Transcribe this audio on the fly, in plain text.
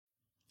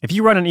If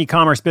you run an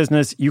e-commerce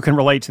business, you can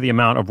relate to the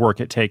amount of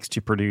work it takes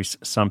to produce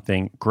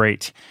something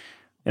great.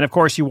 And of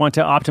course, you want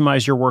to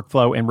optimize your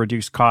workflow and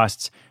reduce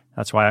costs.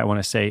 That's why I want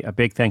to say a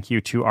big thank you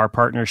to our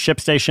partner,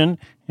 ShipStation,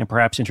 and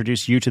perhaps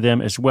introduce you to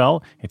them as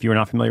well. If you are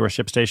not familiar with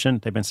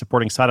ShipStation, they've been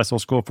supporting Side Hustle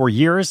School for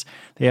years.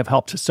 They have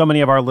helped so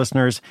many of our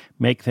listeners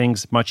make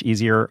things much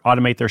easier,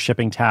 automate their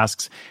shipping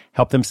tasks,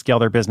 help them scale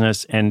their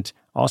business, and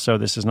also,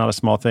 this is not a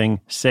small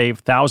thing, save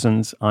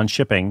thousands on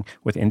shipping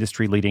with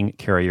industry-leading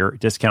carrier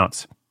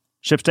discounts.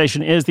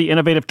 ShipStation is the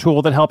innovative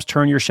tool that helps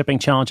turn your shipping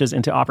challenges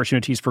into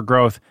opportunities for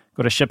growth.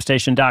 Go to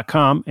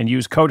ShipStation.com and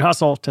use code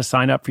HUSTLE to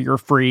sign up for your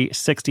free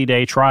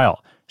 60-day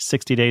trial.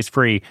 60 days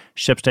free.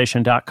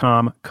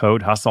 ShipStation.com,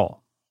 code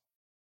HUSTLE.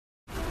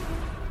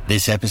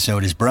 This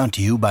episode is brought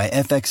to you by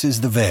FX's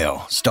The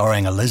Veil,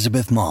 starring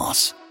Elizabeth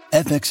Moss.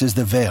 FX's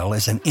The Veil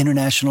is an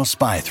international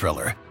spy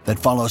thriller that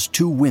follows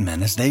two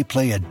women as they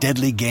play a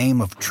deadly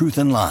game of truth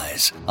and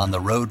lies on the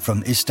road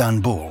from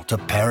Istanbul to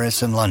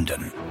Paris and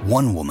London.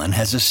 One woman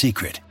has a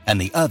secret,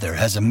 and the other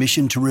has a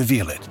mission to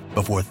reveal it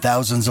before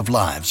thousands of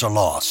lives are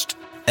lost.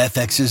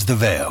 FX's The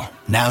Veil,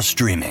 now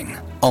streaming,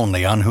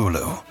 only on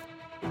Hulu.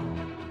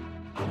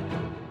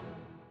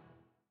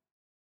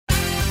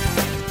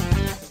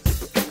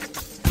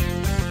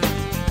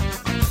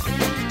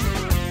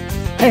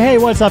 Hey,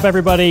 what's up,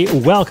 everybody?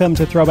 Welcome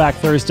to Throwback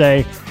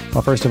Thursday.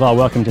 Well, first of all,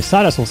 welcome to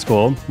Side Hustle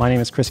School. My name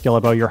is Chris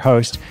Guillebeau, your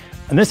host,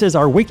 and this is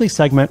our weekly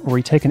segment where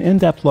we take an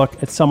in-depth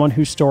look at someone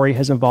whose story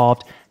has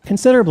evolved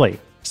considerably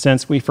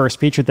since we first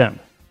featured them.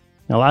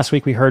 Now, last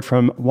week we heard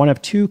from one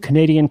of two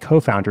Canadian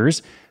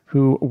co-founders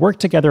who worked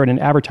together at an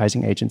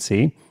advertising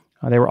agency.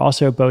 They were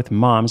also both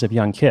moms of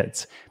young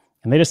kids,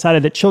 and they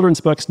decided that children's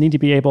books need to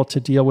be able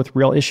to deal with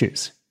real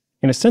issues,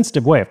 in a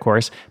sensitive way, of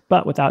course,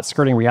 but without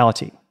skirting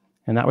reality.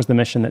 And that was the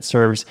mission that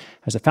serves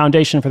as a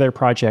foundation for their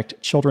project,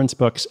 Children's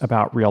Books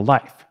About Real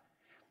Life.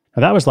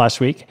 Now, that was last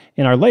week.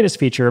 In our latest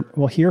feature,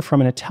 we'll hear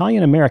from an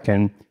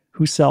Italian-American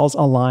who sells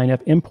a line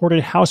of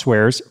imported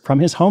housewares from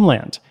his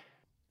homeland.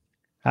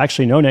 I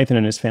actually know Nathan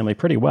and his family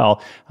pretty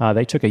well.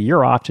 They took a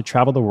year off to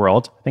travel the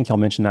world. I think he'll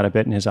mention that a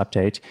bit in his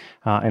update.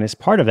 And as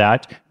part of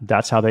that,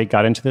 that's how they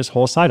got into this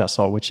whole side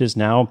hustle, which is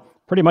now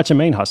pretty much a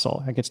main hustle.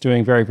 I think it's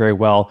doing very, very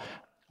well,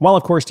 while,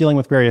 of course, dealing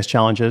with various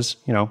challenges,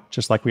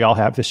 just like we all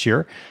have this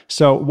year.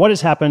 So what has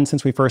happened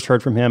since we first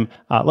heard from him?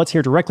 Let's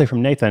hear directly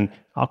from Nathan.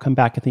 I'll come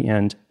back at the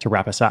end to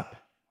wrap us up.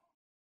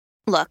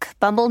 Look,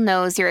 Bumble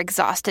knows you're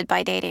exhausted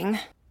by dating.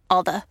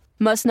 All the,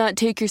 must not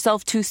take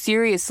yourself too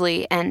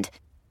seriously, and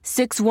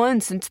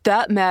 6'1" since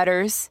that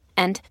matters,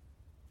 and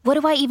what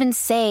do I even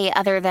say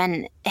other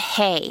than,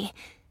 hey?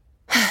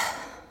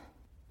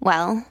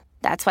 Well,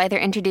 that's why they're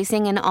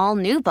introducing an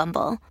all-new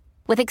Bumble.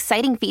 With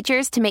exciting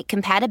features to make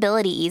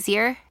compatibility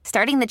easier,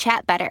 starting the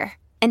chat better,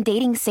 and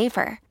dating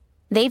safer.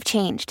 They've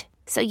changed,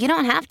 so you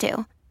don't have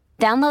to.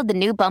 Download the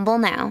new Bumble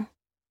now.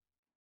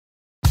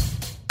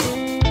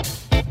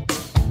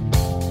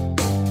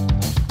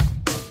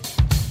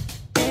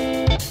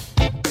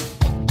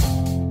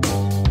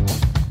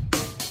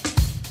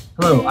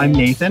 Hello, I'm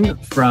Nathan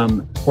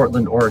from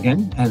Portland,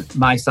 Oregon, and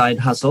my side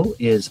hustle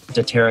is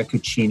doTERRA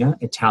Cucina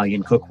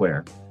Italian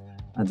Cookware.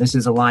 This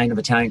is a line of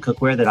Italian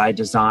cookware that I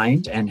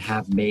designed and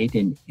have made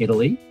in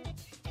Italy.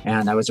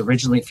 And I was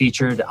originally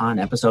featured on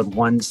episode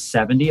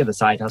 170 of the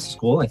Side Hustle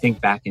School, I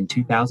think back in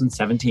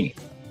 2017.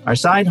 Our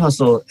side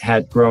hustle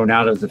had grown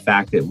out of the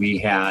fact that we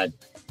had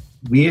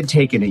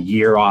taken a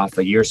year off,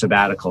 a year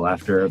sabbatical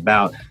after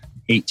about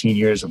 18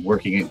 years of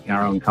working in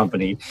our own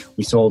company.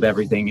 We sold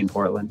everything in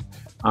Portland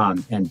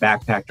and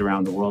backpacked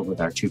around the world with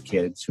our two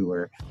kids who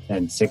were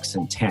then 6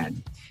 and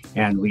 10.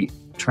 And we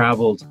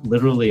traveled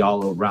literally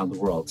all around the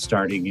world,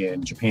 starting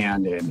in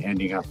Japan and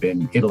ending up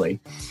in Italy.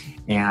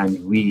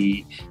 And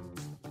we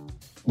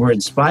were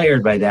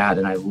inspired by that.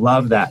 And I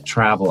love that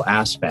travel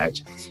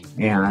aspect.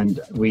 And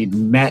we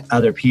met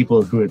other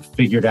people who had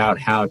figured out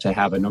how to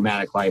have a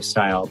nomadic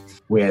lifestyle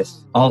with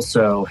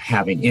also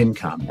having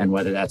income, and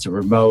whether that's a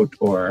remote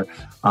or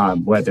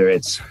whether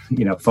it's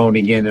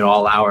phoning in at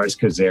all hours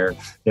because they're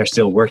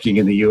still working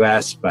in the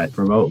U.S. but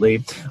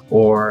remotely,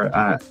 or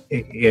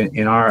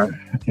in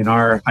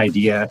our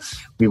idea,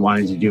 we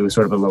wanted to do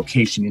sort of a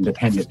location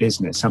independent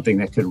business, something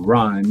that could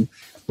run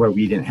where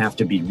we didn't have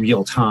to be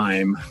real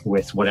time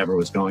with whatever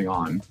was going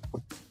on.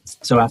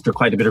 So after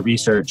quite a bit of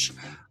research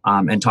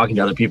and talking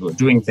to other people who are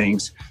doing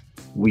things,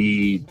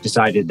 we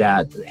decided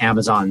that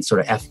Amazon's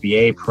sort of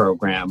FBA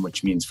program,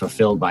 which means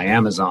fulfilled by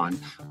Amazon,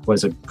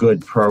 was a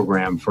good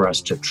program for us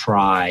to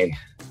try.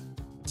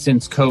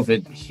 Since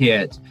COVID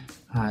hit,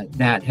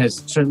 that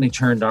has certainly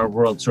turned our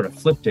world, sort of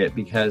flipped it,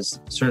 because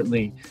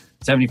certainly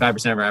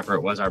 75% of our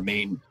effort was our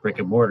main brick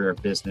and mortar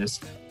business,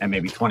 and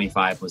maybe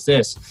 25 was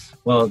this.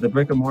 Well, the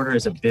brick and mortar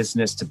is a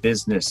business to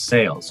business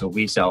sale. So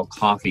we sell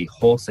coffee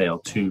wholesale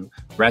to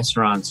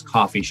restaurants,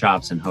 coffee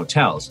shops, and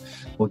hotels.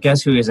 Well,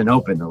 guess who isn't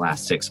open the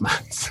last 6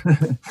 months?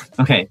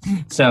 Okay,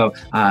 so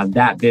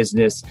that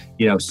business,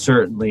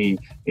 certainly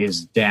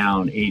is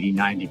down 80,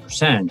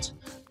 90%,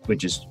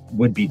 which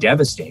would be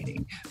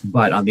devastating.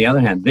 But on the other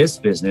hand, this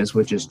business,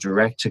 which is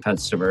direct to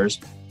customers,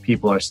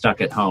 people are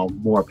stuck at home,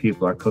 more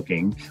people are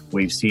cooking.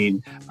 We've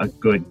seen a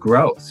good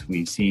growth.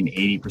 We've seen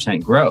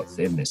 80% growth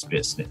in this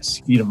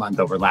business, month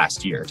over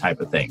last year type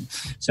of thing.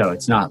 So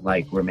it's not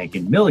like we're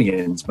making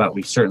millions, but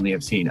we certainly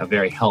have seen a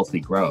very healthy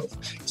growth.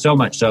 So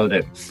much so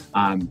that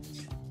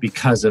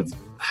because of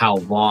how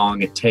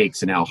long it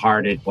takes and how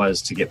hard it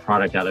was to get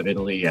product out of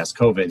Italy as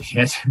COVID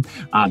hit,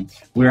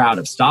 we're out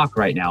of stock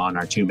right now on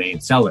our two main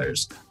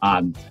sellers.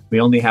 We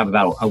only have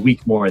about a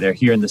week more. They're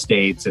here in the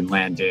States and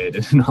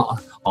landed and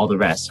all the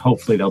rest.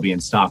 Hopefully they'll be in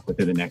stock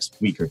within the next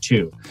week or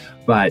two.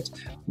 But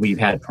we've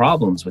had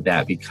problems with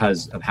that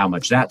because of how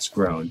much that's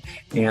grown.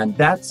 And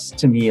that's,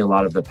 to me, a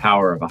lot of the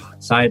power of a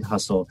side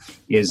hustle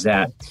is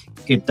that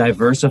it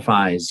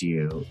diversifies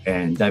you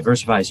in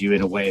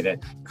a way that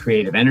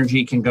creative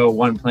energy can go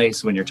one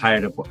place when you're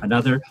tired of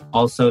another.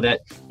 Also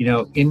that,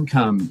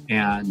 income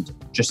and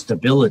just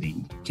stability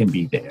can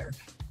be there.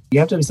 You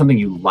have to have something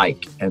you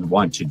like and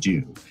want to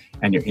do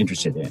and you're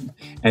interested in.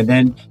 And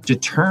then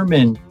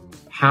determine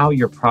how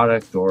your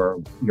product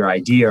or your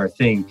idea or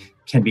thing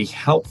can be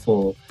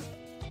helpful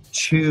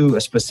to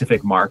a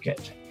specific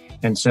market.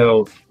 And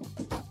so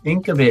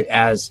think of it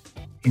as,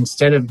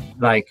 instead of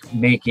like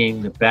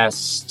making the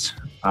best,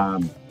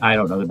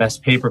 the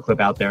best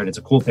paperclip out there, and it's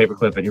a cool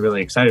paperclip and you're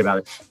really excited about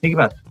it, think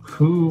about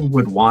who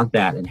would want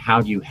that and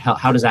how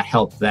does that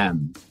help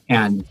them?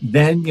 And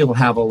then you'll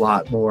have a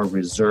lot more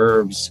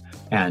reserves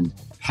and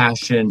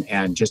passion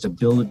and just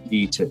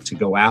ability to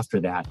go after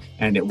that.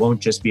 And it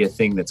won't just be a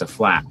thing that's a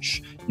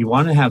flash. You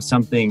want to have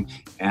something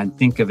and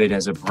think of it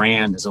as a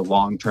brand, as a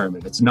long term.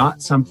 If it's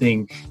not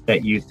something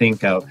that you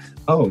think of,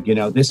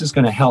 this is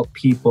going to help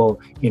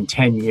people in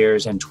 10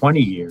 years and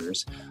 20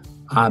 years,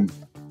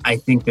 I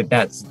think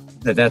that's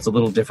a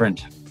little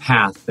different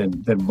path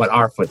than what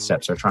our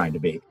footsteps are trying to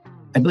be.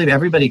 I believe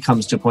everybody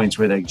comes to points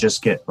where they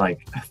just get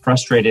like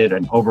frustrated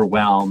and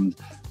overwhelmed,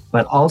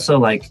 but also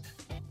like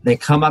they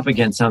come up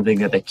against something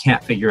that they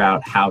can't figure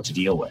out how to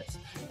deal with.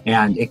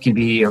 And it can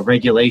be a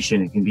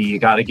regulation. It can be, you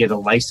got to get a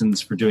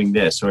license for doing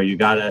this, or you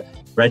got to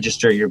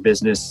register your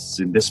business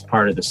in this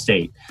part of the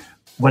state.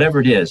 Whatever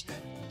it is,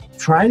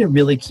 try to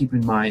really keep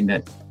in mind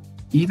that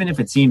even if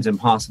it seems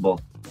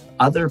impossible,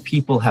 other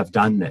people have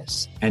done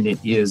this and it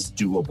is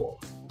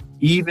doable.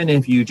 Even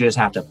if you just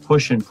have to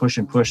push and push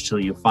and push till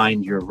you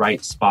find your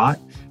right spot,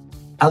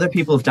 other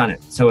people have done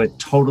it. So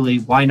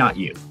why not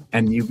you?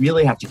 And you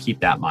really have to keep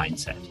that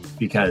mindset,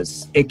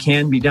 because it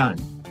can be done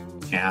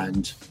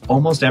and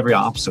almost every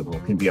obstacle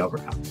can be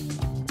overcome.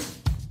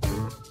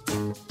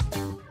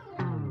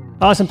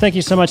 Awesome. Thank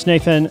you so much,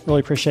 Nathan.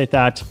 Really appreciate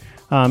that.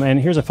 And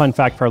here's a fun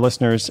fact for our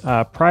listeners.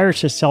 Prior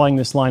to selling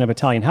this line of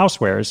Italian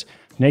housewares,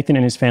 Nathan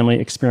and his family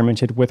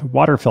experimented with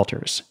water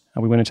filters.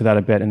 We went into that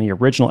a bit in the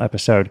original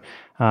episode,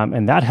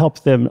 and that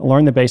helped them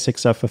learn the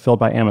basics of Fulfilled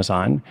by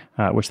Amazon,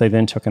 which they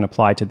then took and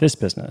applied to this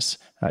business.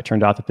 It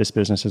turned out that this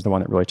business is the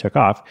one that really took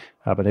off,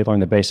 but they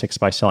learned the basics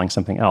by selling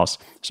something else.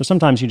 So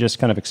sometimes you just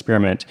kind of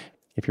experiment.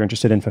 If you're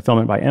interested in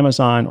Fulfillment by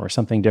Amazon or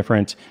something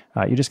different,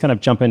 you just kind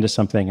of jump into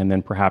something, and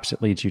then perhaps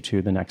it leads you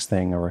to the next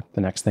thing or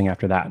the next thing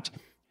after that.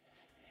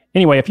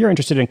 Anyway, if you're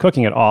interested in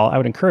cooking at all, I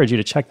would encourage you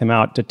to check them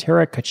out,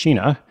 doTERRA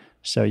Cucina.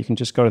 So you can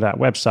just go to that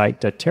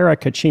website,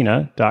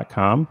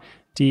 doTERRAcucina.com,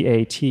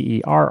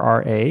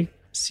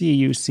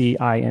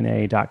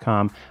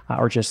 DATERRACUCINA.com,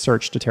 or just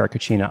search doTERRA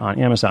Cucina on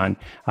Amazon.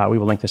 We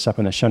will link this up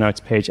in the show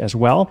notes page as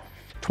well.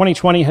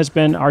 2020 has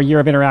been our year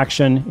of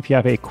interaction. If you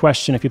have a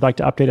question, if you'd like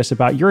to update us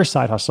about your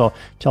side hustle,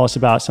 tell us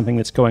about something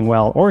that's going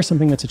well or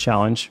something that's a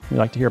challenge. We'd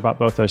like to hear about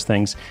both those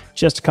things.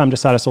 Just come to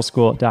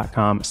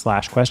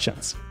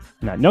sidehustleschool.com/questions.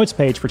 And that notes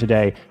page for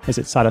today is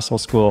at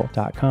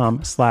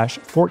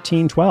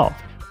sidehustleschool.com/1412.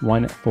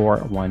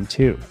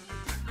 1412.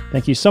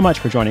 Thank you so much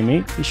for joining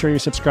me. Be sure you're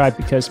subscribed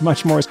because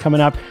much more is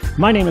coming up.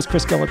 My name is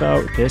Chris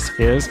Guillebeau. This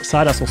is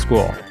Side Hustle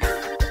School.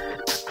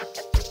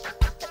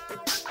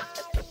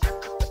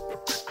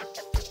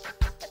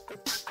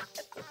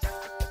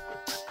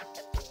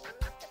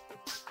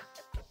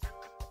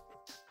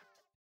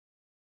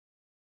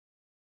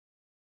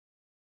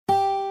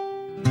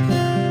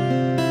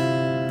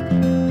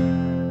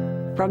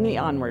 From the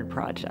Onward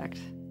Project.